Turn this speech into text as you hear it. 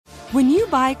When you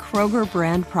buy Kroger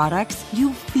brand products,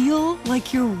 you feel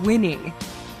like you're winning.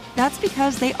 That's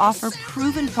because they offer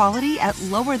proven quality at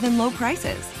lower than low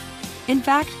prices. In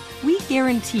fact, we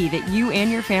guarantee that you and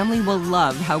your family will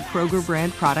love how Kroger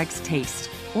brand products taste,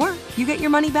 or you get your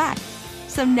money back.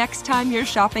 So next time you're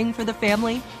shopping for the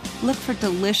family, look for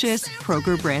delicious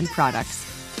Kroger brand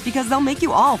products, because they'll make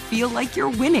you all feel like you're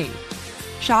winning.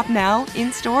 Shop now,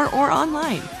 in-store, or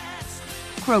online.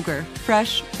 Kroger,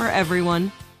 fresh for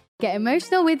everyone. Get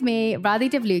emotional with me, Radhi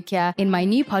Devlukia, in my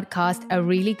new podcast, A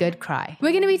Really Good Cry. We're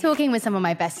going to be talking with some of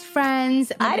my best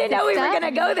friends. I didn't know we were going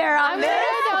to go there on this.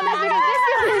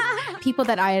 People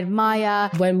that I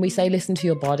admire. When we say listen to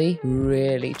your body,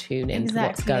 really tune into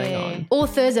what's going on.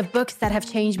 Authors of books that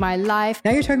have changed my life.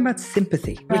 Now you're talking about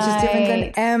sympathy, which is different than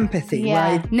empathy,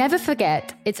 right? Never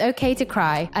forget, it's okay to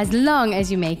cry as long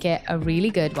as you make it a really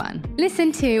good one.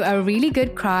 Listen to A Really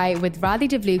Good Cry with Radhi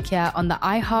Devlukia on the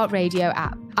iHeartRadio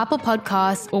app, Apple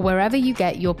Podcasts, or wherever you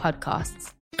get your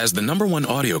podcasts. As the #1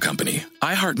 audio company,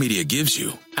 iHeartMedia gives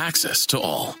you access to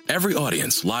all. Every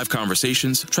audience, live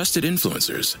conversations, trusted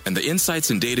influencers, and the insights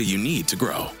and data you need to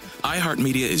grow.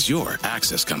 iHeartMedia is your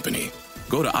access company.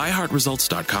 Go to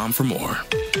iHeartResults.com for more.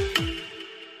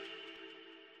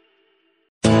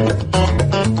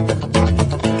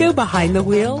 Go behind the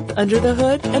wheel, under the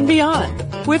hood, and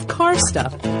beyond with Car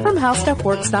Stuff from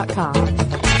HowStuffWorks.com.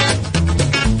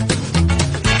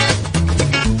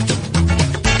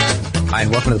 Hi,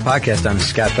 and welcome to the podcast. I'm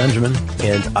Scott Benjamin.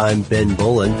 And I'm Ben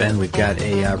Bolin. Ben, we've got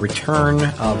a return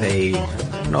of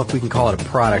I don't know if we can call it a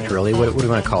product, really. What do we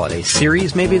want to call it? A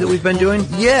series, maybe, that we've been doing?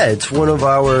 Yeah, it's one of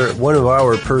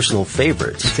our personal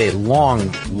favorites. It's a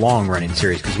long-running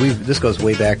series, because this goes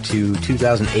way back to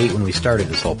 2008 when we started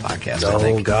this whole podcast, I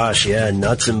think. Oh, gosh, yeah,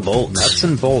 Nuts and Bolts. Nuts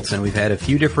and Bolts, and we've had a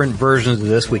few different versions of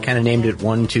this. We kind of named it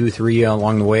 1, 2, 3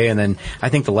 along the way, and then I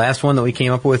think the last one that we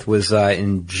came up with was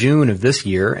in June of this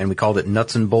year, and we called it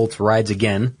Nuts and Bolts Rides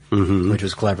Again, which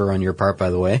was clever on your part, by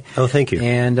the way. Oh, thank you.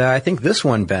 And I think this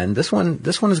one, Ben, this one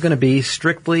is going to be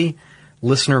strictly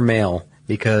listener mail,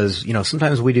 because,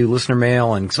 sometimes we do listener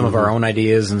mail and some of our own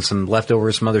ideas and some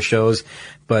leftovers from other shows,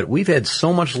 but we've had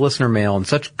so much listener mail and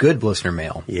such good listener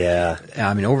mail. Yeah.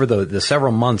 I mean, over the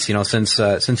several months,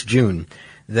 since June,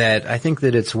 that I think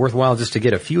that it's worthwhile just to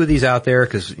get a few of these out there,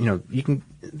 because,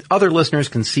 other listeners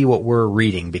can see what we're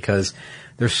reading, because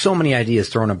there's so many ideas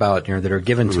thrown about, that are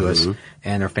given to us,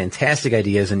 and they're fantastic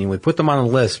ideas, and we put them on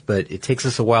the list, but it takes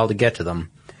us a while to get to them.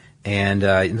 And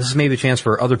this is maybe a chance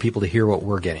for other people to hear what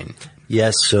we're getting.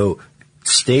 Yes, so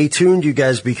stay tuned, you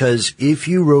guys, because if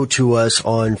you wrote to us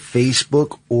on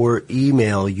Facebook or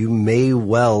email, you may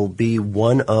well be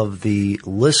one of the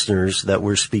listeners that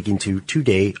we're speaking to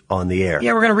today on the air.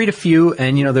 Yeah, we're going to read a few,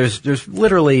 and, there's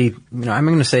literally, I'm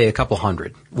going to say a couple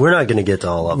hundred. We're not going to get to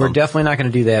all of them. We're definitely not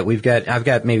going to do that. I've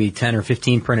got maybe 10 or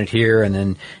 15 printed here, and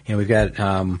then, we've got,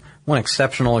 one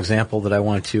exceptional example that I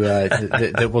wanted to,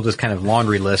 that we'll just kind of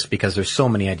laundry list, because there's so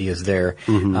many ideas there.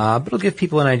 But it'll give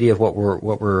people an idea of what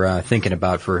we're thinking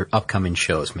about for upcoming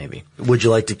shows, maybe. Would you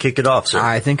like to kick it off, sir?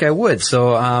 I think I would.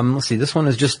 So, let's see. This one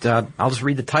is just, I'll just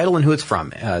read the title and who it's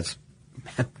from. It's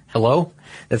hello?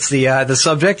 That's the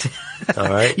subject. All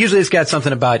right. Usually it's got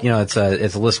something about, it's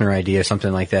a listener idea or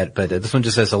something like that, but this one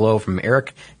just says hello from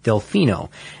Eric Delfino.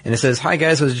 And it says, "Hi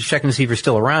guys, I was just checking to see if you're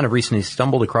still around. I've recently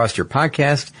stumbled across your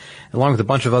podcast, along with a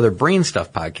bunch of other brain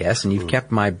stuff podcasts, and you've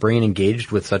kept my brain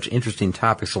engaged with such interesting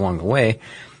topics along the way.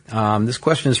 This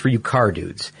question is for you car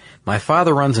dudes. My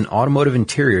father runs an automotive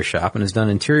interior shop and has done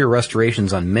interior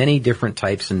restorations on many different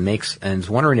types and makes, and is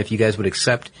wondering if you guys would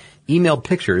accept emailed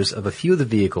pictures of a few of the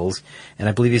vehicles, and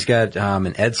I believe he's got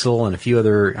an Edsel and a few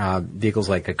other vehicles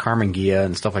like a Carmen Ghia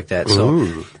and stuff like that.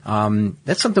 So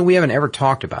that's something we haven't ever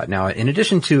talked about. Now, in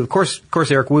addition to, of course,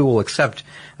 Eric, we will accept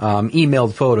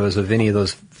emailed photos of any of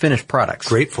those finished products.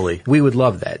 Gratefully. We would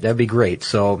love that. That'd be great.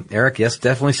 So, Eric, yes,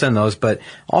 definitely send those. But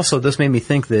also, this made me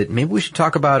think that maybe we should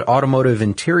talk about automotive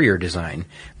interior design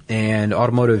and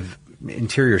automotive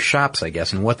interior shops, I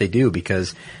guess, and what they do,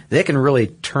 because they can really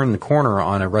turn the corner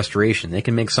on a restoration. They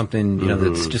can make something,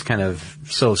 that's just kind of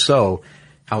so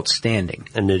outstanding.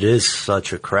 And it is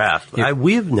such a craft. Yeah.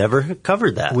 We have never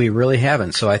covered that. We really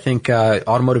haven't. So I think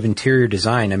automotive interior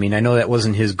design, I mean, I know that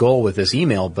wasn't his goal with this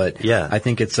email, but yeah, I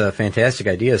think it's a fantastic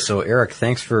idea. So, Eric,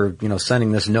 thanks for,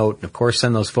 sending this note. And, of course,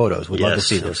 send those photos. We'd love to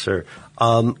see them. Yes, sir.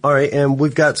 All right, and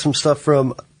we've got some stuff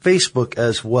from Facebook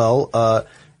as well.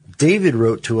 David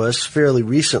wrote to us fairly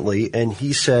recently, and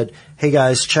he said, hey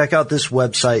guys, check out this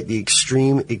website, The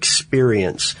Extreme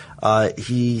Experience.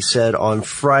 He said on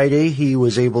Friday he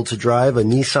was able to drive a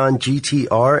Nissan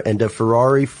GT-R and a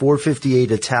Ferrari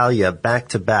 458 Italia back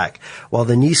to back. While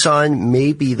the Nissan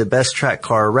may be the best track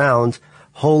car around,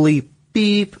 holy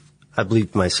beep, I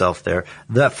bleeped myself there.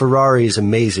 That Ferrari is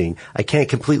amazing. I can't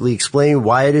completely explain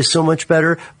why it is so much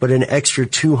better, but an extra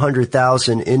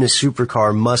 $200,000 in a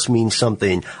supercar must mean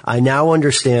something. I now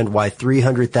understand why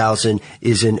 $300,000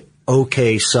 is an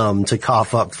okay sum to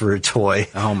cough up for a toy.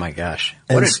 Oh my gosh.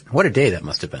 What a day that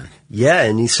must have been. Yeah,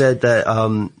 and he said that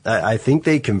I think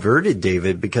they converted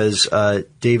David because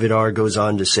David R. goes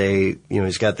on to say,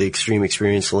 he's got the Extreme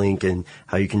Experience link and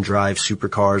how you can drive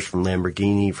supercars from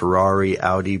Lamborghini, Ferrari,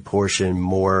 Audi, Porsche, and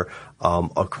more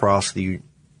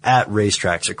at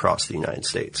racetracks across the United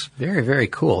States. Very, very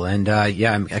cool. And I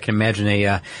can imagine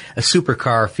a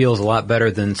supercar feels a lot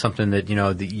better than something that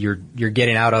that you're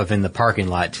getting out of in the parking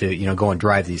lot to go and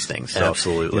drive these things. So,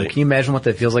 absolutely. Can you imagine what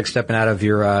that feels like stepping out of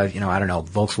your I don't know,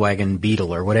 Volkswagen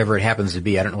Beetle or whatever it happens to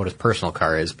be? I don't know what his personal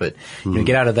car is, but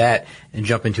get out of that and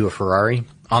jump into a Ferrari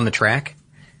on the track.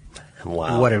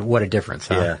 Wow. What a difference,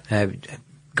 huh? Yeah.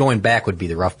 Going back would be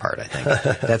the rough part, I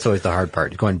think. That's always the hard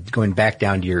part, going back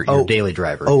down to your daily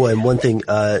driver. Oh, and one thing,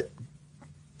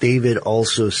 David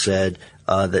also said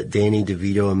that Danny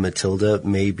DeVito and Matilda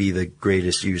may be the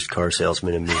greatest used car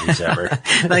salesman in movies ever.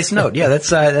 Nice note. Yeah,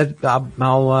 that's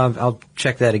I'll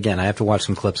check that again. I have to watch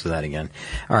some clips of that again.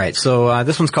 All right, so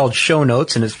this one's called Show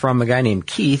Notes, and it's from a guy named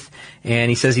Keith, and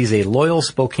he says he's a loyal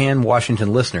Spokane,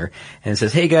 Washington listener, and it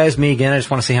says, hey guys, me again. I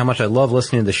just want to say how much I love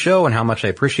listening to the show and how much I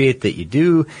appreciate that you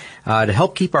do to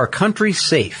help keep our country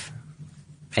safe.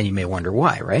 And you may wonder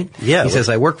why, right? Yeah. He says,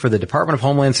 I work for the Department of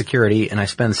Homeland Security, and I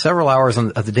spend several hours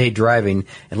of the day driving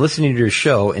and listening to your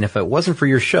show, and if it wasn't for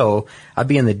your show, I'd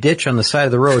be in the ditch on the side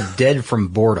of the road dead from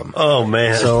boredom. Oh,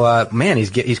 man. So,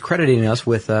 he's crediting us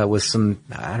with some,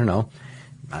 I don't know.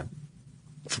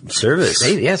 Service.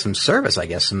 Some service, I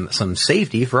guess, some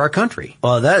safety for our country.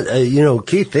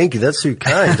 Keith, thank you. That's too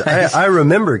kind. I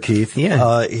remember Keith.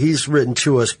 Yeah. He's written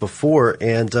to us before,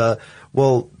 and,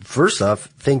 first off,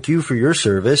 thank you for your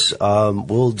service.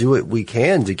 We'll do what we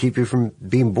can to keep you from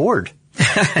being bored.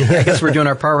 I guess we're doing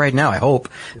our part right now, I hope.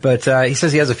 But he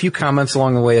says he has a few comments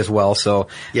along the way as well. So,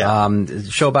 the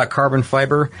show about carbon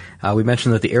fiber, we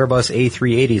mentioned that the Airbus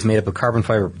A380 is made up of carbon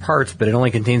fiber parts, but it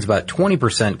only contains about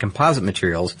 20% composite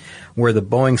materials, where the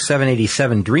Boeing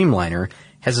 787 Dreamliner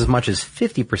has as much as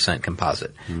 50%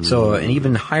 composite. So an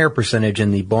even higher percentage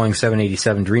in the Boeing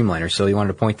 787 Dreamliner. So he wanted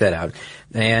to point that out.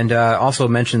 And also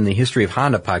mentioned the History of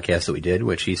Honda podcast that we did,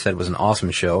 which he said was an awesome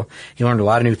show. He learned a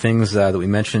lot of new things that we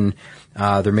mentioned.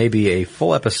 There may be a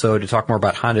full episode to talk more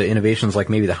about Honda innovations like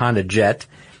maybe the Honda Jet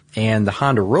and the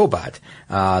Honda Robot,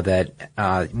 what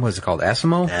is it called?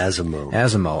 Asimo?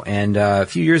 Asimo. And, a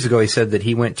few years ago he said that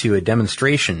he went to a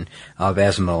demonstration of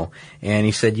Asimo, and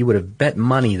he said you would have bet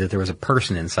money that there was a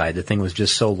person inside. The thing was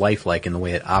just so lifelike in the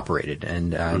way it operated,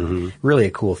 and, really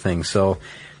a cool thing. So,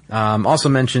 also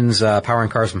mentions, powering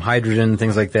cars from hydrogen,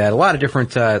 things like that. A lot of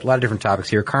different topics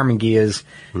here. Carmen Giaz,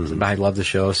 I love the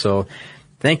show. So,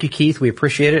 thank you, Keith. We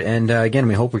appreciate it. And, again,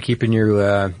 we hope we're keeping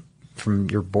you, from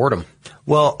your boredom.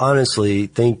 Well, honestly,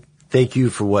 thank you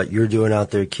for what you're doing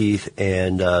out there, Keith,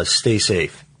 and stay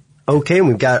safe. Okay, and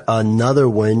we've got another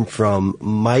one from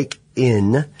Mike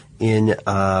in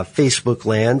Facebook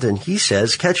land, and he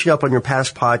says, catching up on your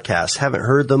past podcasts. Haven't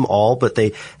heard them all, but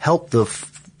they help the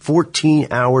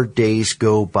 14-hour days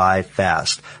go by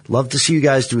fast. Love to see you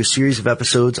guys do a series of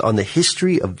episodes on the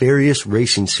history of various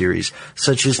racing series,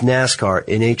 such as NASCAR,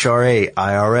 NHRA,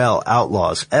 IRL,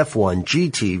 Outlaws, F1,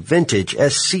 GT, Vintage,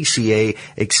 SCCA,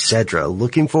 etc.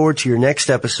 Looking forward to your next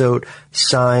episode.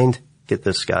 Signed, get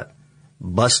this, Scott,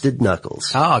 Busted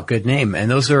Knuckles. Oh, good name. And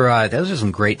those are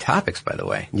some great topics, by the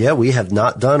way. Yeah, we have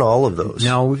not done all of those.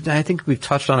 No, I think we've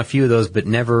touched on a few of those, but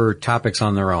never topics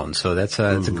on their own. So that's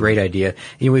a great idea.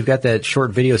 We've got that short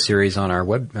video series on our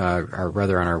I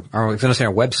was going to say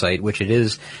our website, which it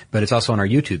is, but it's also on our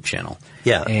YouTube channel.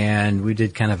 Yeah. And we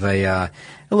did kind of a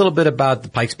little bit about the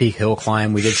Pikes Peak Hill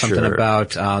Climb. We did something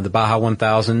about the Baja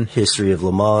 1000. History of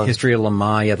Le Mans. The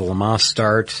Le Mans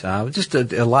start. Just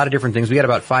a lot of different things. We got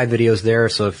about 5 videos there,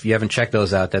 so if you haven't checked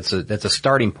those out, that's a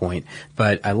starting point.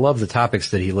 But I love the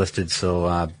topics that he listed,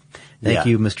 so thank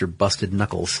you, Mr. Busted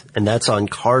Knuckles. And that's on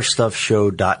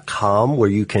carstuffshow.com, where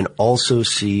you can also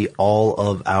see hear all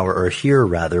of our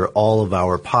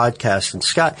podcasts. And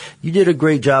Scott, you did a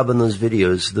great job on those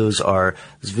videos. Those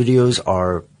videos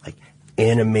are like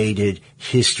animated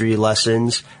history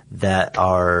lessons that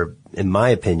are, in my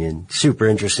opinion, super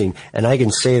interesting. And I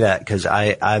can say that because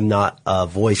I'm not a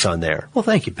voice on there. Well,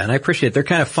 thank you, Ben. I appreciate it. They're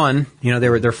kind of fun.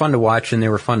 They're fun to watch and they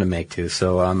were fun to make too.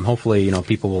 So, hopefully,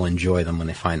 people will enjoy them when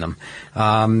they find them.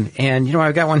 And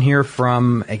I've got one here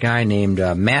from a guy named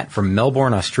Matt from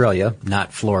Melbourne, Australia,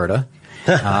 not Florida.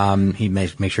 He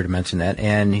makes sure to mention that.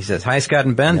 And he says, "Hi, Scott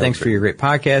and Ben. Thanks for your great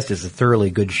podcast. It's a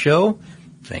thoroughly good show."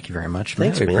 Thank you very much,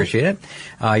 man. We appreciate it.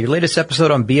 Your latest episode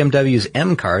on BMW's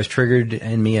M cars triggered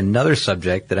in me another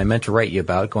subject that I meant to write you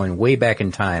about, going way back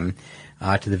in time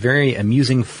to the very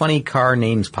amusing Funny Car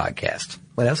Names podcast.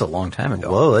 Well, that was a long time ago.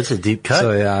 Whoa, that's a deep cut.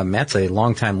 So Matt's a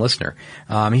long-time listener.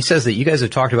 He says that you guys have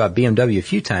talked about BMW a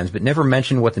few times, but never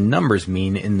mentioned what the numbers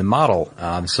mean in the model.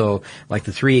 So, like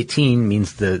the 318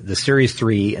 means the Series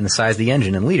 3 and the size of the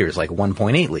engine in liters, like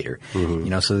 1.8 liter.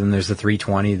 Mm-hmm. So then there's the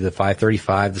 320, the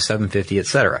 535, the 750,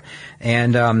 etc.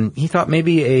 And he thought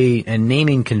maybe a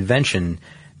naming convention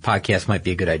podcast might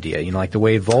be a good idea. Like the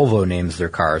way Volvo names their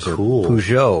cars or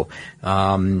Peugeot.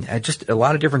 Just a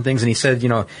lot of different things. And he said,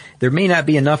 there may not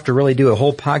be enough to really do a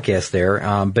whole podcast there.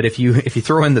 But if you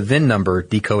throw in the VIN number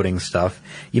decoding stuff,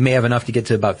 you may have enough to get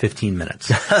to about 15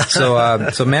 minutes.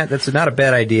 So Matt, that's not a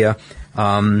bad idea.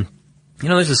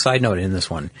 There's a side note in this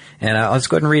one. And let's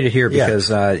go ahead and read it here because,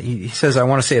 he says, "I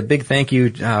want to say a big thank you,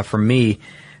 from me,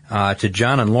 to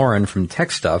John and Lauren from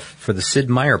Tech Stuff for the Sid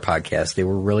Meier podcast. They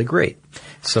were really great."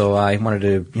 So I wanted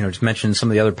to, just mention some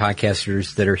of the other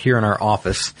podcasters that are here in our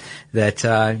office that,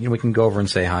 we can go over and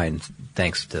say hi and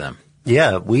thanks to them.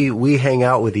 Yeah, we hang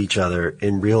out with each other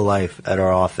in real life at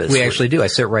our office. We actually do. I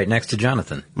sit right next to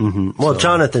Jonathan. Mm-hmm. Well,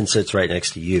 Jonathan sits right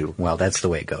next to you. Well, that's the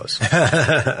way it goes.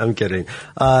 I'm kidding.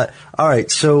 All right.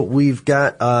 So we've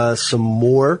got, some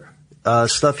more,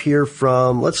 stuff here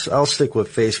from, I'll stick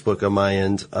with Facebook on my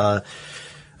end.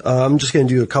 I'm just going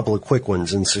to do a couple of quick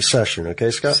ones in succession.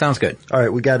 Okay, Scott? Sounds good. All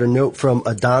right. We got a note from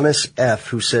Adonis F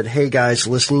who said, "Hey guys,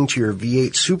 listening to your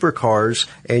V8 supercars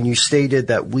and you stated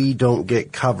that we don't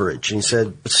get coverage." And he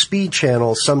said, "Speed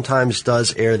Channel sometimes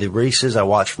does air the races I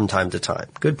watch from time to time."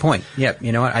 Good point. Yeah.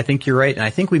 You know what? I think you're right. And I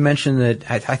think we mentioned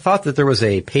that I thought that there was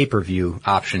a pay-per-view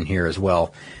option here as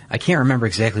well. I can't remember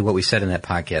exactly what we said in that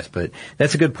podcast, but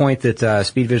that's a good point that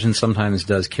Speed Vision sometimes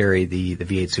does carry the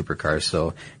V8 supercars.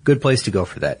 So good place to go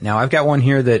for that. Now I've got one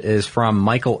here that is from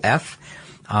Michael F.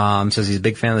 Says he's a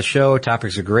big fan of the show.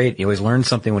 Topics are great. He always learns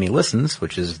something when he listens,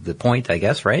 which is the point, I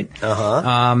guess, right?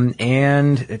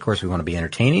 And of course we want to be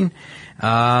entertaining.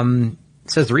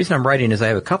 Says the reason I'm writing is I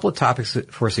have a couple of topics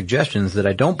for suggestions that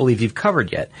I don't believe you've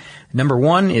covered yet. Number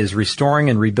one is restoring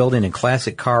and rebuilding a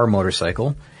classic car or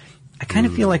motorcycle. I kind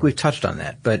of feel like we've touched on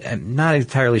that, but I'm not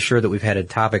entirely sure that we've had a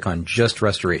topic on just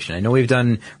restoration. I know we've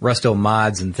done resto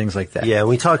mods and things like that. Yeah,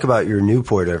 we talk about your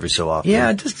Newport every so often.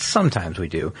 Yeah, just sometimes we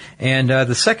do. And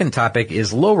the second topic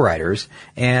is lowriders,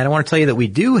 and I want to tell you that we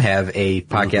do have a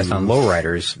podcast on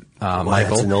lowriders,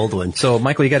 Michael. That's an old one. So,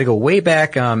 Michael, you got to go way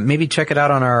back. Maybe check it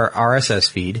out on our RSS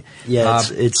feed. Yeah,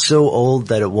 it's so old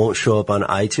that it won't show up on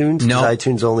iTunes. No,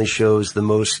 iTunes only shows the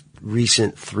most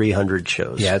recent 300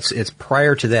 shows. Yeah, it's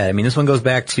prior to that. I mean, this one goes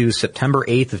back to September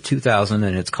 8th of 2000,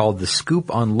 and it's called The Scoop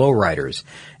on Lowriders.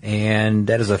 And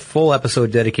that is a full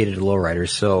episode dedicated to lowriders.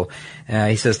 So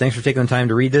he says, thanks for taking the time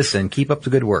to read this, and keep up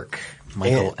the good work.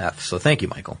 Michael F. So thank you,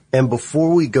 Michael. And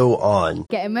before we go on,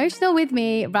 get emotional with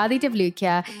me, Radhi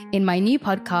Devlukia, in my new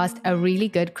podcast, A Really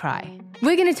Good Cry.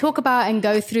 We're going to talk about and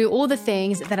go through all the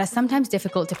things that are sometimes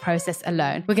difficult to process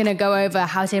alone. We're going to go over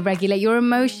how to regulate your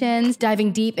emotions,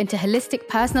 diving deep into holistic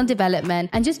personal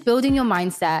development, and just building your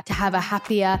mindset to have a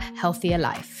happier, healthier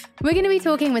life. We're going to be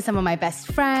talking with some of my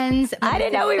best friends. I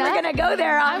didn't know we were going to go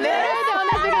there on this.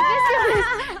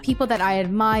 People that I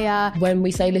admire. When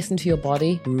we say listen to your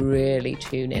body, really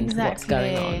tune into what's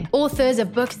going on. Authors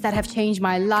of books that have changed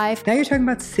my life. Now you're talking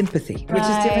about sympathy, which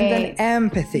is different than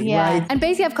empathy, right? And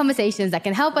basically have conversations that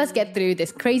can help us get through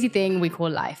this crazy thing we call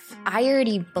life. I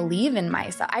already believe in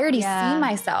myself. I already see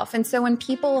myself. And so when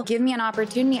people give me an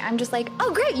opportunity, I'm just like,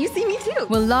 oh, great, you see me too.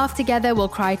 We'll laugh together, we'll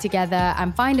cry together,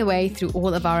 and find a way through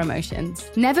all of our emotions.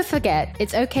 Never forget,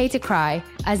 it's okay to cry,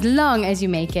 as long as you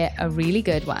make it a really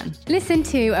good one. Listen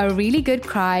to A Really Good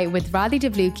Cry with Radhi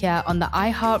Devlukia on the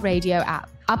iHeartRadio app,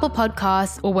 Apple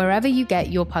Podcasts, or wherever you get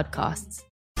your podcasts.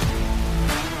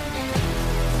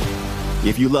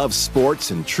 If you love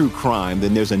sports and true crime,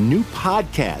 then there's a new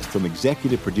podcast from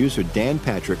executive producer Dan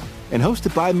Patrick and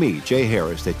hosted by me, Jay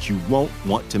Harris, that you won't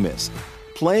want to miss.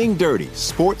 Playing Dirty: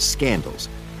 Sports Scandals.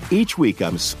 Each week,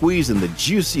 I'm squeezing the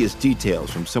juiciest details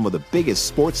from some of the biggest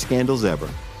sports scandals ever.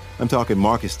 I'm talking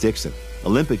Marcus Dixon,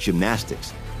 Olympic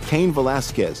gymnastics, Cain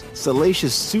Velasquez,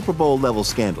 salacious Super Bowl-level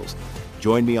scandals.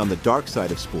 Join me on the dark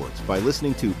side of sports by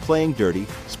listening to Playing Dirty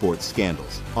Sports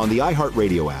Scandals on the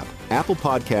iHeartRadio app, Apple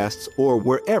Podcasts, or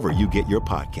wherever you get your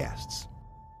podcasts.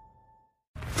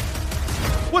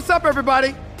 What's up,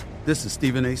 everybody? This is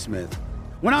Stephen A. Smith.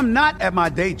 When I'm not at my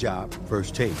day job,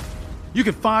 First Take, you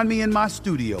can find me in my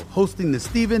studio hosting the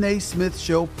Stephen A. Smith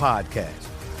Show podcast.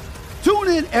 Tune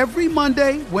in every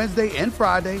Monday, Wednesday, and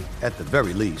Friday, at the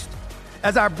very least,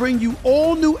 as I bring you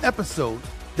all new episodes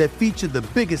that feature the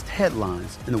biggest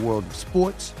headlines in the world of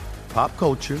sports, pop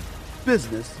culture,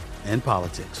 business, and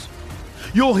politics.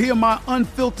 You'll hear my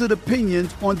unfiltered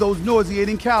opinions on those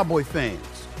nauseating Cowboy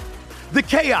fans, the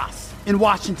chaos in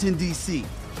Washington, D.C.,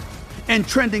 and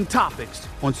trending topics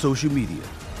on social media,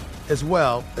 as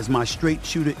well as my straight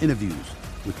shooter interviews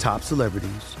with top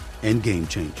celebrities and game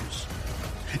changers.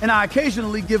 And I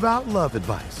occasionally give out love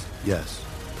advice. Yes,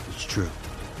 it's true.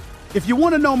 If you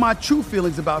want to know my true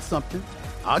feelings about something,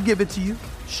 I'll give it to you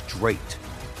straight.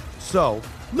 So,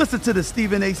 listen to the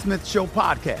Stephen A. Smith Show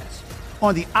podcast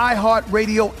on the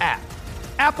iHeartRadio app,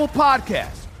 Apple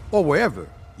Podcasts, or wherever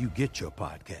you get your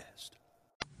podcast.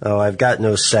 Oh, I've got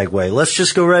no segue. Let's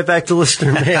just go right back to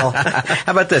listener mail.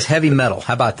 How about this? Heavy metal.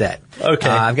 How about that? Okay.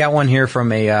 I've got one here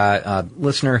from a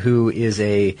listener who is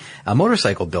a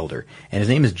motorcycle builder, and his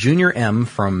name is Junior M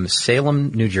from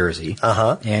Salem, New Jersey.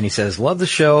 Uh-huh. And he says, love the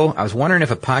show. I was wondering if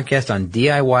a podcast on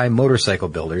DIY motorcycle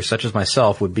builders, such as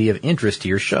myself, would be of interest to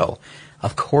your show.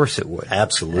 Of course it would.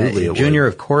 Absolutely it Junior,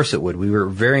 would. Of course it would. We were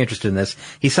very interested in this.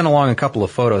 He sent along a couple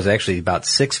of photos, actually about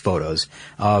 6 photos,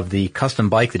 of the custom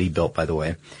bike that he built, by the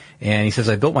way. And he says,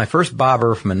 I built my first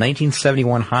bobber from a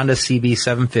 1971 Honda CB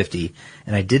 750,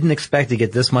 and I didn't expect to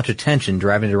get this much attention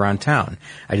driving it around town.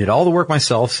 I did all the work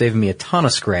myself, saving me a ton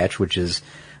of scratch, which is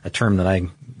a term that I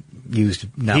used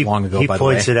not long ago, by the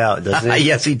way. He points it out, doesn't he?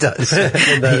 Yes, he does.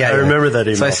 I remember that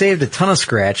email. So I saved a ton of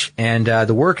scratch, and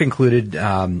the work included,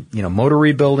 motor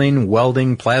rebuilding,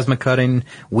 welding, plasma cutting,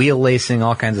 wheel lacing,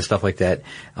 all kinds of stuff like that.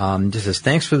 Just says,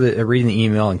 thanks for reading the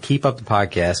email, and keep up the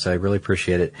podcast. I really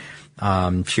appreciate it.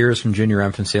 Cheers from Junior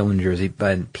M from Salem, New Jersey.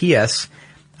 But P.S.,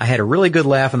 I had a really good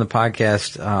laugh on the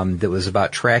podcast that was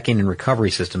about tracking and recovery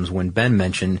systems when Ben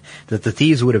mentioned that the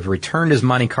thieves would have returned his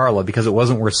Monte Carlo because it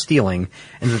wasn't worth stealing,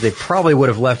 and that they probably would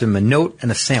have left him a note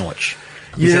and a sandwich.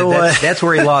 He said that's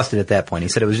where he lost it at that point. He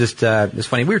said it was just it was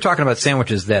funny. We were talking about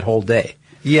sandwiches that whole day.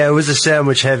 Yeah, it was a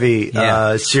sandwich-heavy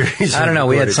series. I don't know.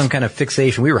 We had some kind of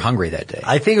fixation. We were hungry that day.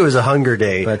 I think it was a hunger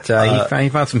day. But he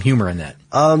found some humor in that.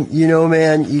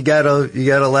 Man, you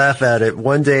gotta laugh at it.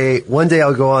 One day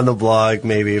I'll go on the blog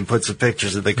maybe and put some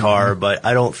pictures of the car, but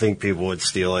I don't think people would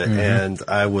steal it. And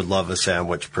I would love a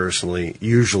sandwich personally,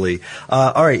 usually.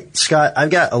 All right, Scott, I've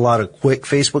got a lot of quick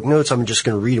Facebook notes. I'm just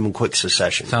going to read them in quick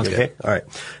succession. Sounds good. All right.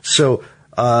 So,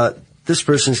 this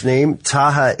person's name,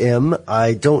 Taha M,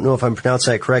 I don't know if I'm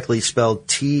pronouncing that correctly, spelled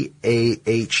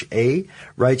T-A-H-A,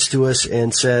 writes to us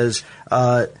and says,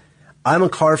 I'm a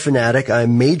car fanatic.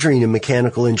 I'm majoring in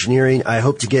mechanical engineering. I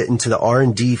hope to get into the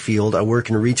R&D field. I work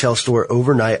in a retail store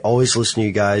overnight. Always listen to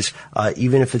you guys,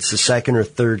 even if it's the second or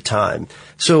third time.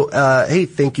 So, hey,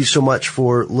 thank you so much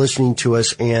for listening to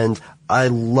us. And I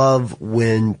love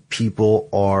when people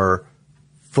are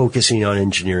focusing on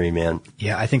engineering, man.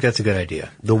 Yeah, I think that's a good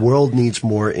idea. The world needs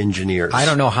more engineers. I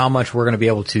don't know how much we're going to be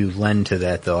able to lend to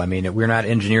that, though. I mean, we're not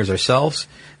engineers ourselves,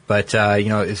 but,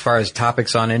 as far as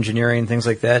topics on engineering and things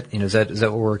like that, is that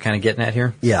what we're kind of getting at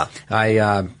here? Yeah. I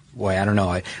don't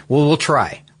know. We'll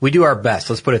try. We do our best.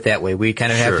 Let's put it that way. We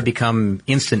kind of have to become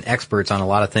instant experts on a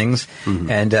lot of things,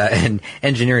 and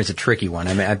engineering is a tricky one.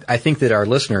 I mean, I think that our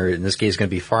listener in this case is going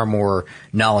to be far more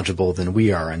knowledgeable than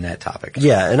we are on that topic.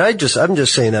 Yeah, and I'm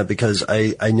just saying that because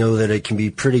I know that it can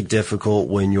be pretty difficult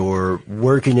when you're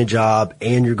working a job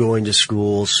and you're going to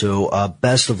school. So,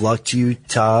 best of luck to you,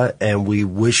 Ta, and we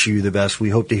wish you the best.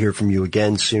 We hope to hear from you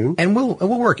again soon. And we'll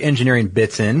work engineering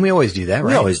bits in. We always do that,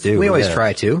 right? We always do. We always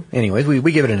try to. Anyways,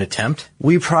 we give it an attempt.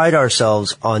 We pride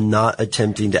ourselves on not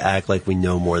attempting to act like we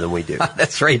know more than we do.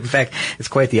 That's right. In fact, it's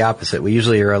quite the opposite. We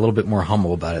usually are a little bit more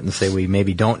humble about it and say we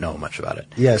maybe don't know much about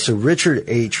it. Yeah, so Richard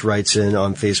H. writes in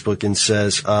on Facebook and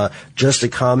says, just a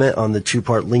comment on the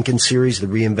 2-part Lincoln series. The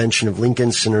reinvention of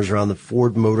Lincoln centers around the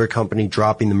Ford Motor Company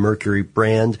dropping the Mercury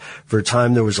brand. For a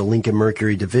time, there was a Lincoln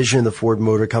Mercury division of the Ford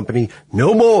Motor Company.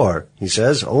 No more, he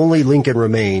says. Only Lincoln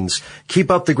remains. Keep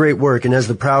up the great work. And as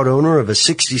the proud owner of a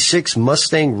 66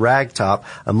 Mustang ragtop,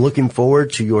 I'm looking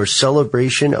forward to your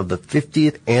celebration of the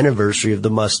 50th anniversary of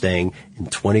the Mustang in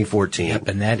 2014. Yep,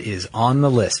 and that is on the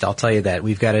list. I'll tell you that.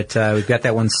 We've got it. We've got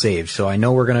that one saved. So I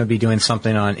know we're going to be doing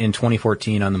something in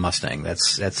 2014 on the Mustang.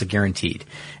 That's a guaranteed.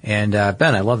 And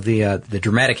Ben, I love the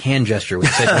dramatic hand gesture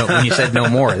when you said no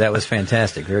more. That was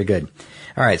fantastic. Very good.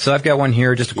 All right, so I've got one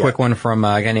here, just a quick one from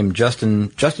a guy named Justin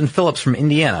Phillips from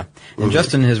Indiana. And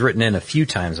Justin has written in a few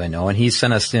times, I know, and he's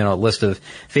sent us, a list of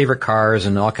favorite cars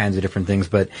and all kinds of different things.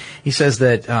 But he says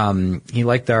that he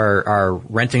liked our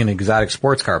Renting an Exotic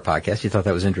Sports Car podcast. He thought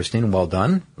that was interesting. Well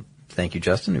done. Thank you,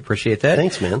 Justin. We appreciate that.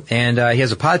 Thanks, man. And he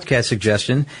has a podcast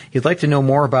suggestion. He'd like to know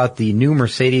more about the new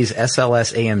Mercedes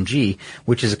SLS AMG,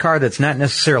 which is a car that's not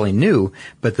necessarily new,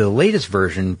 but the latest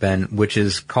version, Ben, which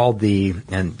is called the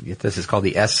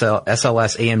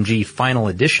SLS AMG Final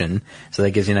Edition. So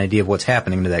that gives you an idea of what's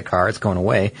happening to that car. It's going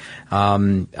away.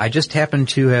 I just happened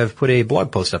to have put a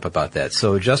blog post up about that.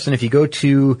 So, Justin, if you go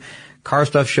to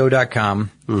CarStuffShow.com,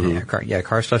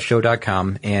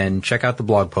 CarStuffShow.com, and check out the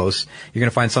blog post. You're going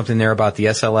to find something there about the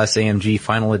SLS AMG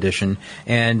Final Edition.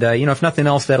 And, if nothing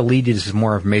else, that'll lead you to some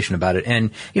more information about it. And,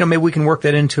 maybe we can work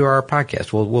that into our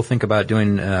podcast. We'll think about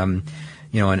doing, an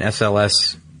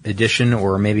SLS edition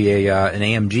or maybe an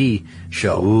AMG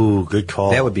show. Ooh, good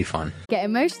call. That would be fun. Get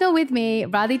emotional with me,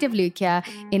 Radhi Devlukia,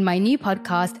 in my new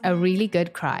podcast, A Really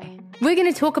Good Cry. We're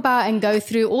going to talk about and go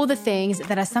through all the things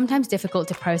that are sometimes difficult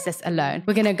to process alone.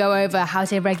 We're going to go over how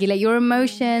to regulate your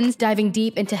emotions, diving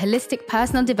deep into holistic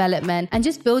personal development, and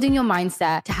just building your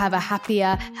mindset to have a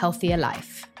happier, healthier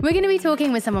life. We're going to be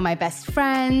talking with some of my best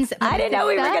friends. I didn't know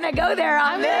we were going to go there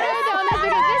on this.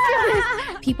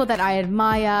 People that I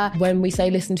admire. When we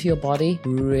say listen to your body,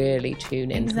 really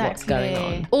tune into what's going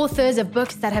on. Authors of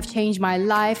books that have changed my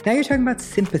life. Now you're talking about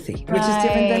sympathy, which is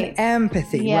different than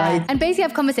empathy, right? And basically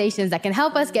have conversations that can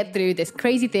help us get through this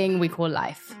crazy thing we call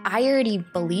life. I already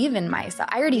believe in myself.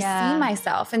 I already see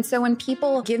myself. And so when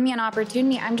people give me an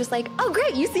opportunity, I'm just like, oh,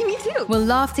 great, you see me too. We'll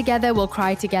laugh together, we'll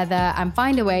cry together, and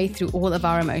find a way through all of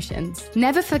our emotions.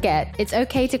 Never forget, it's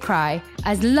okay to cry,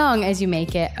 as long as you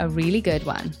make it a really good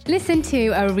one. Listen to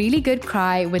A Really Good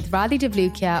Cry with Radhi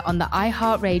Devlukia on the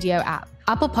iHeartRadio app,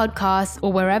 Apple Podcasts,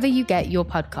 or wherever you get your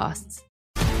podcasts.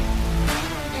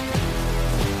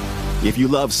 If you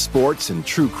love sports and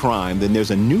true crime, then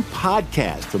there's a new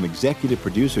podcast from executive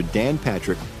producer Dan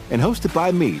Patrick and hosted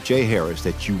by me, Jay Harris,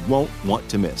 that you won't want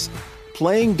to miss.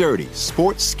 Playing Dirty: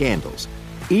 Sports Scandals.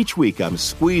 Each week, I'm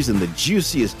squeezing the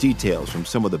juiciest details from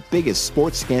some of the biggest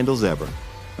sports scandals ever.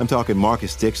 I'm talking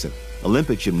Marcus Dixon,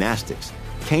 Olympic gymnastics,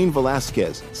 Cain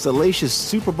Velasquez, salacious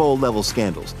Super Bowl-level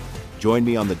scandals. Join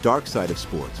me on the dark side of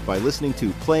sports by listening to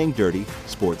Playing Dirty: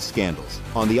 Sports Scandals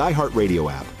on the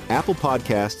iHeartRadio app, Apple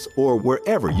Podcasts, or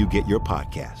wherever you get your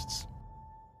podcasts.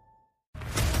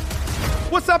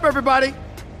 What's up, everybody?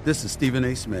 This is Stephen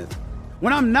A. Smith.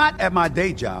 When I'm not at my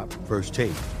day job, First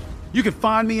Take, you can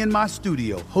find me in my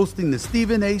studio hosting the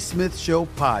Stephen A. Smith Show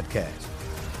podcast.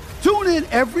 Tune in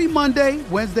every Monday,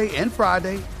 Wednesday, and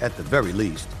Friday, at the very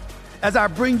least, as I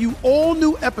bring you all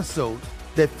new episodes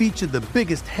that feature the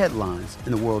biggest headlines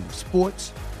in the world of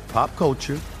sports, pop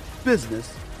culture,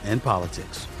 business, and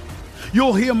politics.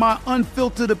 You'll hear my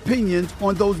unfiltered opinions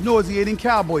on those nauseating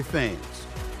Cowboy fans,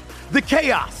 the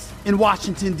chaos in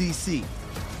Washington, D.C.,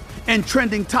 and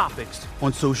trending topics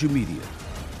on social media,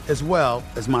 as well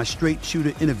as my straight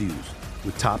shooter interviews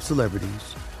with top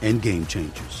celebrities and game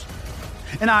changers.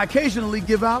 And I occasionally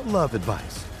give out love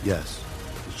advice. Yes,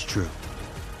 it's true.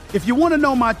 If you want to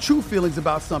know my true feelings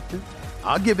about something,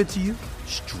 I'll give it to you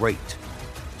straight.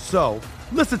 So,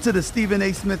 listen to the Stephen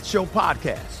A. Smith Show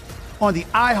podcast on the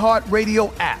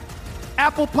iHeartRadio app,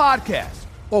 Apple Podcasts,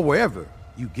 or wherever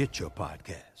you get your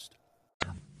podcast.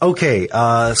 Okay,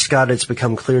 Scott, it's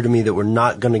become clear to me that we're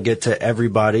not going to get to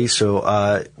everybody, so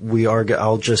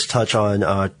I'll just touch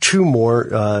on two more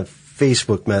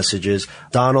Facebook messages.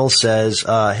 Donald says,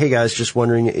 hey guys, just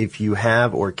wondering if you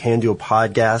have or can do a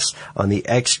podcast on the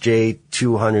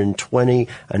XJ220.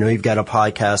 I know you've got a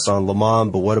podcast on Le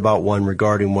Mans, but what about one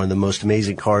regarding one of the most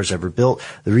amazing cars ever built?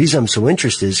 The reason I'm so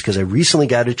interested is because I recently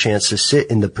got a chance to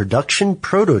sit in the production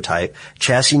prototype,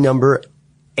 chassis number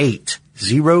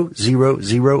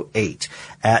 80008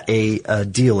 at a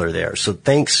dealer there. So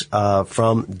thanks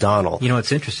from Donald. You know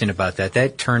what's interesting about that?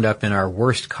 That turned up in our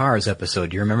Worst Cars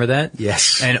episode. Do you remember that?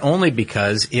 Yes. And only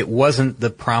because it wasn't the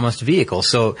promised vehicle.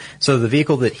 So the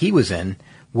vehicle that he was in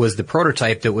was the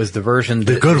prototype that was the version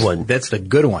the good one. That's the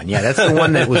good one. Yeah, that's the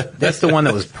one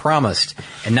that was promised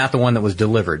and not the one that was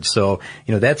delivered. So,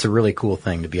 that's a really cool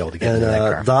thing to be able to get into that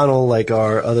car. Donald, like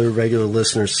our other regular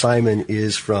listener, Simon,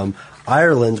 is from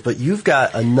Ireland, but you've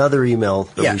got another email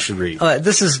that we should read.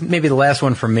 This is maybe the last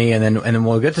one from me, and then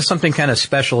we'll get to something kind of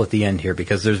special at the end here,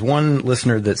 because there's one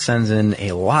listener that sends in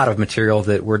a lot of material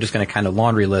that we're just going to kind of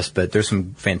laundry list, but there's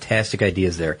some fantastic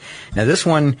ideas there. Now, this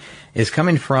one is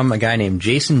coming from a guy named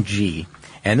Jason G.,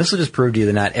 and this will just prove to you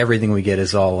that not everything we get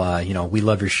is all, we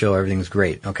love your show, everything's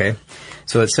great, okay?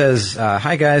 So it says,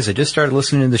 hi guys, I just started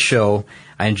listening to the show.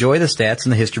 I enjoy the stats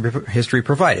and the history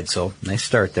provided, so nice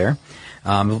start there.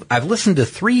 I've listened to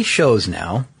 3 shows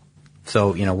now.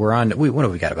 So, we're on, what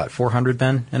have we got, about 400,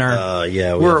 Ben, in our?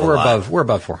 We're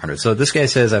above 400. So this guy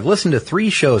says, I've listened to 3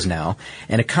 shows now,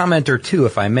 and a comment or 2,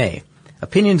 if I may.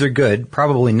 Opinions are good,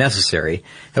 probably necessary.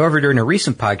 However, during a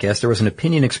recent podcast, there was an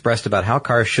opinion expressed about how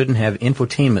cars shouldn't have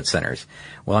infotainment centers.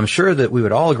 Well, I'm sure that we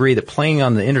would all agree that playing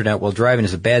on the internet while driving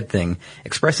is a bad thing.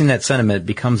 Expressing that sentiment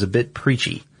becomes a bit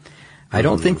preachy. I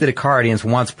don't think that a car audience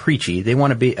wants preachy. They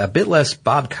want to be a bit less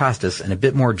Bob Costas and a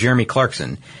bit more Jeremy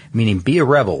Clarkson, meaning be a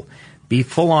rebel, be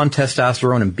full-on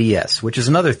testosterone and BS, which is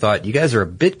another thought. You guys are a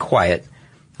bit quiet.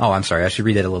 Oh, I'm sorry. I should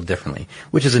read that a little differently.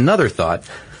 Which is another thought.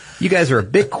 You guys are a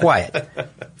bit quiet.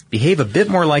 Behave a bit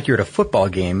more like you're at a football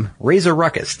game. Raise a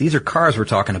ruckus. These are cars we're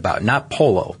talking about, not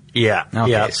polo. Yeah.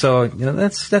 Okay. Yeah. So,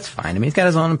 that's fine. I mean, he's got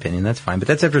his own opinion. That's fine. But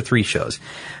that's after 3 shows.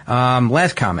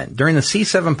 Last comment. During the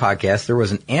C7 podcast, there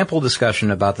was an ample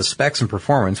discussion about the specs and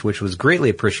performance, which was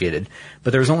greatly appreciated.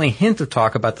 But there was only a hint of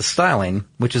talk about the styling,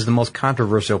 which is the most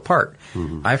controversial part.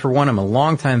 Mm-hmm. I, for one, am a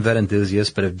longtime vet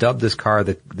enthusiast, but have dubbed this car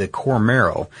the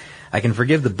Cormero. I can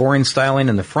forgive the boring styling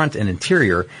in the front and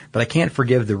interior, but I can't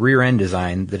forgive the rear end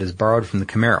design that is borrowed from the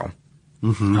Camaro.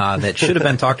 Mm-hmm. That should have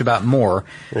been talked about more.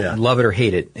 Yeah. Love it or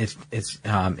hate it.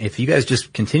 If you guys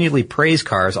just continually praise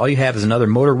cars, all you have is another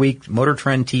Motor Week, Motor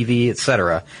Trend TV,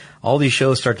 etc. All these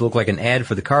shows start to look like an ad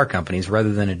for the car companies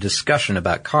rather than a discussion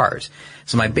about cars.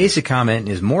 So my basic comment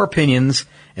is more opinions,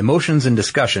 emotions, and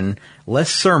discussion, less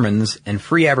sermons, and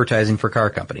free advertising for car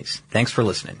companies. Thanks for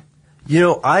listening.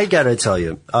 I gotta tell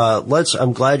you,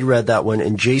 I'm glad you read that one.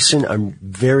 And Jason, I'm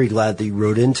very glad that you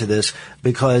wrote into this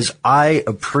because I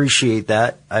appreciate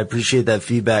that. I appreciate that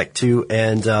feedback too.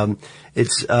 And,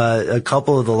 it's, a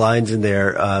couple of the lines in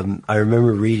there. I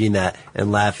remember reading that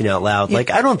and laughing out loud. Yeah.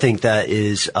 I don't think that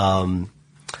is,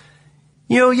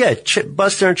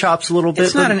 busting our chops a little bit.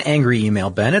 It's not an angry email,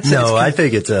 Ben. I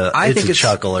think it's a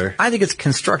chuckler. I think it's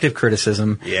constructive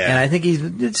criticism. Yeah. And I think he's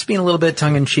just being a little bit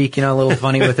tongue-in-cheek, a little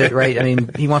funny with it, right? I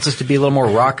mean, he wants us to be a little more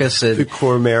raucous. The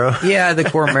Cormero. Yeah, the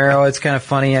Cormero. It's kind of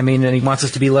funny. I mean, and he wants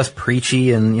us to be less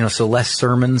preachy and, so less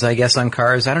sermons, I guess, on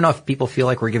cars. I don't know if people feel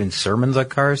like we're giving sermons on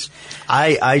cars.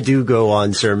 I do go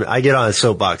on sermon. I get on a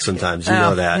soapbox sometimes. You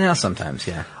know that. Yeah, sometimes,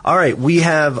 yeah. All right. We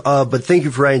have, but thank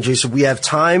you for writing, Jason. We have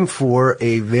time for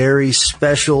a very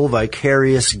special,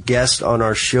 vicarious guest on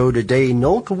our show today.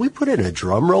 Noel, can we put in a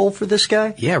drum roll for this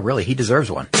guy? Yeah, really. He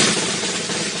deserves one.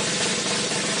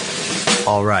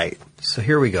 All right. So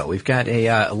here we go. We've got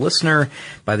a listener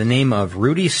by the name of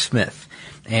Rudy Smith.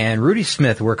 And Rudy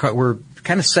Smith, we're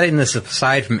kind of setting this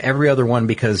aside from every other one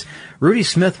because Rudy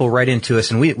Smith will write into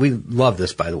us, and we love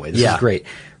this, by the way. This is great.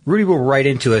 Rudy will write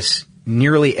into us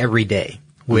nearly every day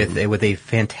with a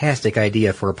fantastic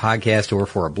idea for a podcast or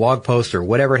for a blog post or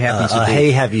whatever it happens to be.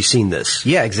 Hey, have you seen this?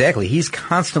 Yeah, exactly. He's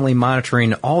constantly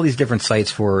monitoring all these different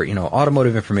sites for,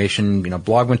 automotive information,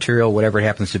 blog material, whatever it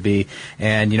happens to be.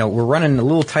 And, we're running a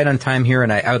little tight on time here,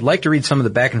 and I would like to read some of the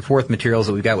back and forth materials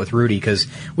that we've got with Rudy because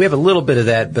we have a little bit of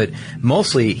that, but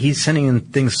mostly he's sending in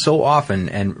things so often.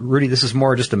 And Rudy, this is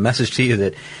more just a message to you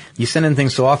that you send in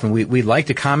things so often. We'd like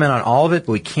to comment on all of it,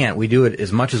 but we can't. We do it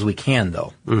as much as we can,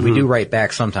 though. Mm-hmm. We do write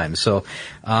back sometimes. So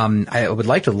I would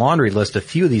like to laundry list a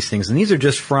few of these things. And these are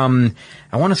just from,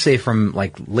 I want to say from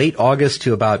late August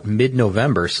to about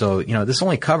mid-November. So, this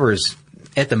only covers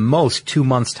at the most 2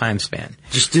 months time span.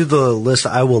 Just do the list.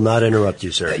 I will not interrupt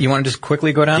you, sir. You want to just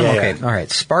quickly go down? Yeah, okay. Yeah. All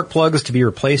right. Spark plugs to be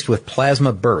replaced with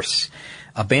plasma bursts.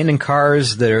 Abandoned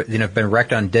cars that are, have been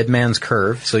wrecked on Dead Man's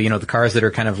Curve. So, the cars that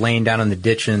are kind of laying down in the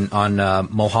ditch on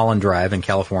Mulholland Drive in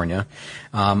California.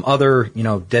 Other,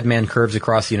 Dead Man Curves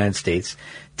across the United States.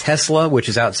 Tesla, which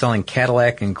is outselling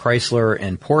Cadillac and Chrysler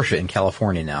and Porsche in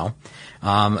California now.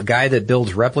 A guy that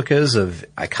builds replicas of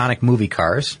iconic movie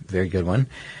cars. Very good one.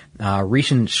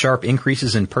 Recent sharp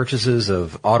increases in purchases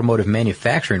of automotive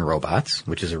manufacturing robots,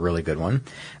 which is a really good one.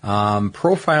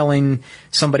 Profiling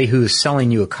somebody who's selling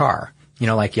you a car.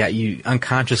 You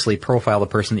unconsciously profile the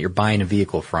person that you're buying a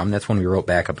vehicle from. That's one we wrote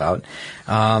back about.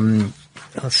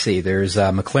 Let's see. There's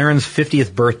McLaren's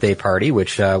 50th birthday party,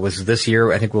 which was this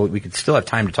year. I think we could still have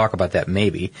time to talk about that,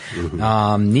 maybe.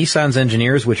 Nissan's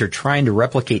engineers, which are trying to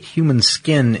replicate human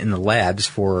skin in the labs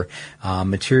for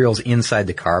materials inside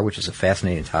the car, which is a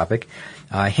fascinating topic.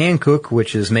 Hankook,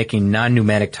 which is making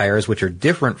non-pneumatic tires, which are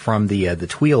different from the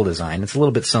Tweel design. It's a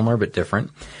little bit similar, but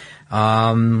different.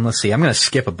 Let's see. I'm going to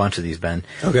skip a bunch of these, Ben.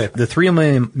 Okay. The 3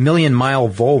 million mile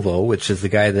Volvo, which is the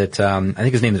guy that, I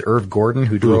think his name is Irv Gordon,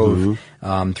 who drove,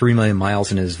 3 million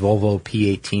miles in his Volvo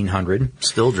P1800.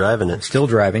 Still driving it. Still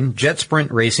driving. Jet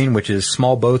Sprint Racing, which is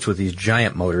small boats with these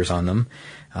giant motors on them.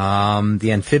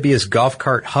 The amphibious golf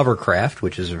cart hovercraft,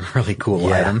 which is a really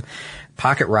cool item.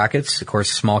 Pocket rockets, of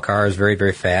course, small cars, very,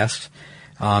 very fast.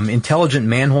 Intelligent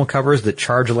manhole covers that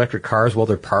charge electric cars while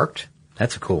they're parked.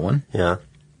 That's a cool one. Yeah.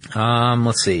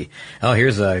 Let's see. Oh,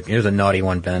 here's a naughty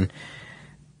one, Ben.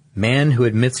 Man who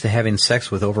admits to having sex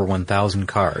with over 1,000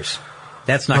 cars.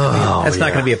 That's not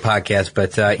going to be a podcast,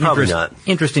 but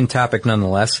interesting topic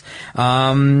nonetheless.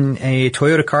 A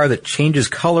Toyota car that changes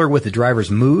color with the driver's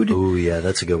mood. Oh yeah,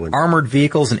 that's a good one. Armored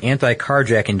vehicles and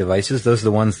anti-carjacking devices. Those are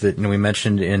the ones that we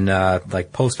mentioned in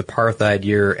like post-apartheid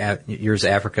years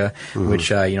Africa,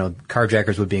 which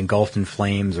carjackers would be engulfed in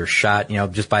flames or shot,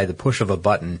 just by the push of a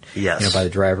button. Yes. By the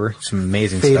driver. Some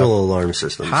amazing stuff. Fatal alarm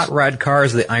systems. Hot rod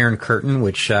cars, the Iron Curtain,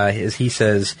 which as he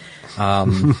says,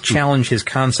 challenge his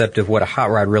concept of what a hot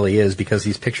rod really is, because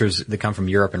these pictures that come from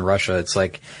Europe and Russia, it's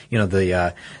like,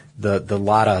 the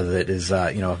Lada that is,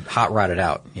 hot rodded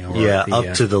out,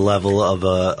 up to the level of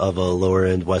a lower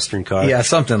end Western car. Yeah,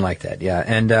 something like that. Yeah.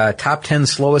 And, top 10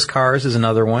 slowest cars is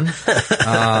another one.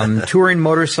 Touring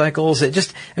motorcycles.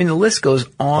 The list goes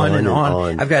on and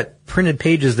on. I've got printed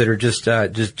pages that are just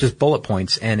bullet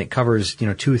points, and it covers, 2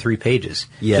 or 3 pages.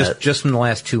 Yeah. Just from the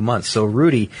last 2 months. So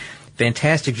Rudy,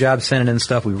 fantastic job sending in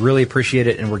stuff. We really appreciate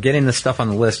it, and we're getting this stuff on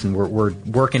the list, and we're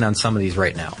working on some of these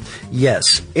right now.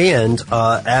 Yes, and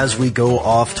as we go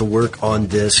off to work on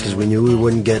this, because we knew we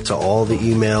wouldn't get to all the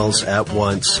emails at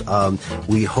once,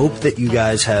 we hope that you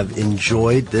guys have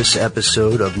enjoyed this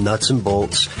episode of Nuts and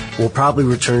Bolts. We'll probably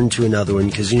return to another one,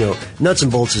 because, Nuts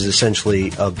and Bolts is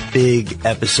essentially a big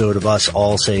episode of us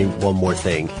all saying one more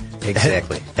thing.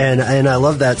 Exactly. And I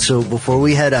love that. So before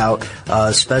we head out,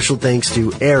 special thanks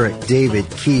to Eric, David,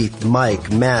 Keith,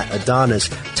 Mike, Matt, Adonis,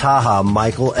 Taha,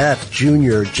 Michael F.,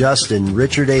 Junior, Justin,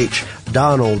 Richard H.,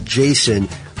 Donald, Jason,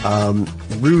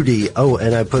 Rudy. Oh,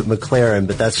 and I put McLaren,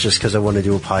 but that's just because I want to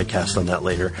do a podcast on that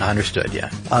later. Understood, yeah.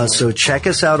 So check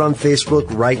us out on Facebook.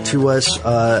 Write to us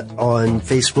on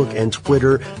Facebook and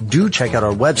Twitter. Do check out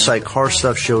our website,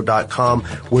 carstuffshow.com,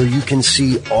 where you can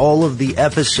see all of the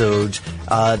episodes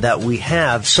that we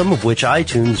have, some of which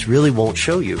iTunes really won't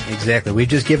show you. Exactly. We've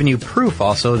just given you proof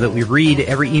also that we read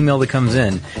every email that comes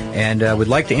in, and we'd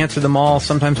like to answer them all.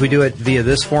 Sometimes we do it via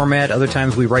this format. Other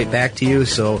times we write back to you.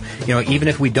 So, even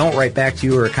if we don't write back to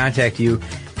you or contact you,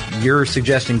 your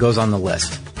suggestion goes on the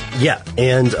list. Yeah,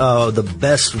 and the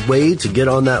best way to get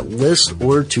on that list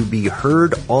or to be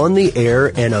heard on the air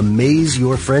and amaze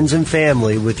your friends and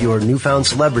family with your newfound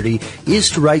celebrity is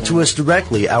to write to us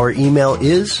directly. Our email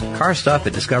is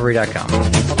carstuff@discovery.com.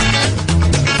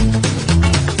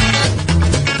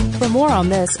 For more on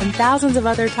this and thousands of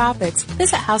other topics,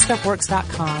 visit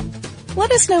howstuffworks.com.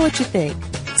 Let us know what you think.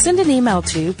 Send an email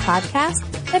to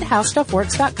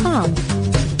podcast@howstuffworks.com.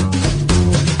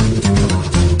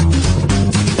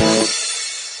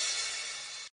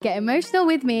 Get emotional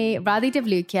with me, Radhi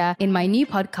Devlukia, in my new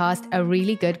podcast, A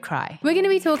Really Good Cry. We're going to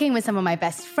be talking with some of my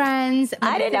best friends.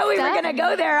 I didn't know we were going to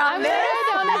go there on this.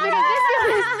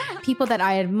 People that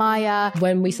I admire.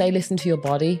 When we say listen to your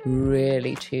body,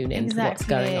 really tune into what's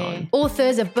going on.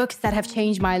 Authors of books that have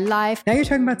changed my life. Now you're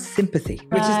talking about sympathy,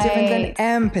 which is different than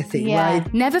empathy, right?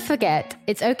 Never forget,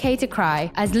 it's okay to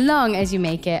cry as long as you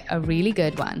make it a really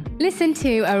good one. Listen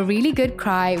to A Really Good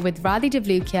Cry with Radhi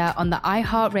Devlukia on the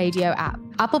iHeartRadio app,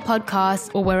 Apple Podcasts,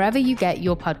 or wherever you get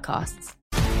your podcasts.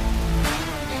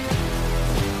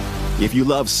 If you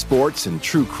love sports and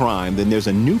true crime, then there's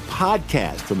a new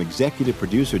podcast from executive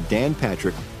producer Dan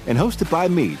Patrick and hosted by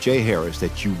me, Jay Harris,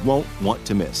 that you won't want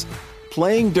to miss.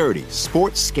 Playing Dirty: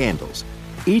 Sports Scandals.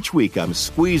 Each week, I'm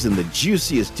squeezing the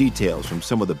juiciest details from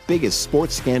some of the biggest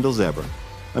sports scandals ever.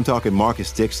 I'm talking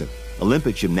Marcus Dixon,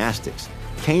 Olympic gymnastics,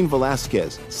 Cain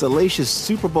Velasquez, salacious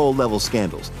Super Bowl-level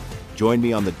scandals. Join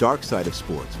me on the dark side of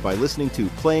sports by listening to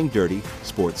Playing Dirty: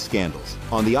 Sports Scandals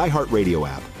on the iHeartRadio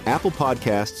app, Apple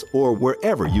Podcasts, or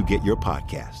wherever you get your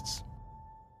podcasts.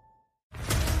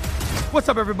 What's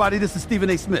up, everybody? This is Stephen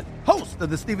A. Smith, host of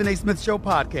the Stephen A. Smith Show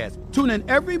podcast. Tune in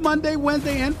every Monday,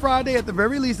 Wednesday, and Friday at the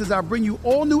very least as I bring you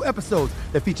all new episodes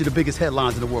that feature the biggest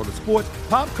headlines in the world of sports,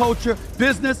 pop culture,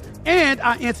 business, and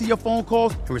I answer your phone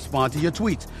calls and respond to your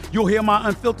tweets. You'll hear my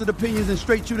unfiltered opinions and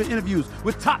straight-shooter interviews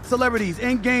with top celebrities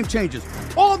and game changers.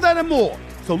 All that and more.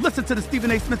 So listen to the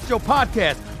Stephen A. Smith Show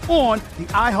podcast on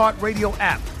the iHeartRadio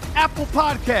app, Apple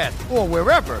Podcasts, or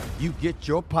wherever you get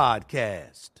your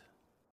podcasts.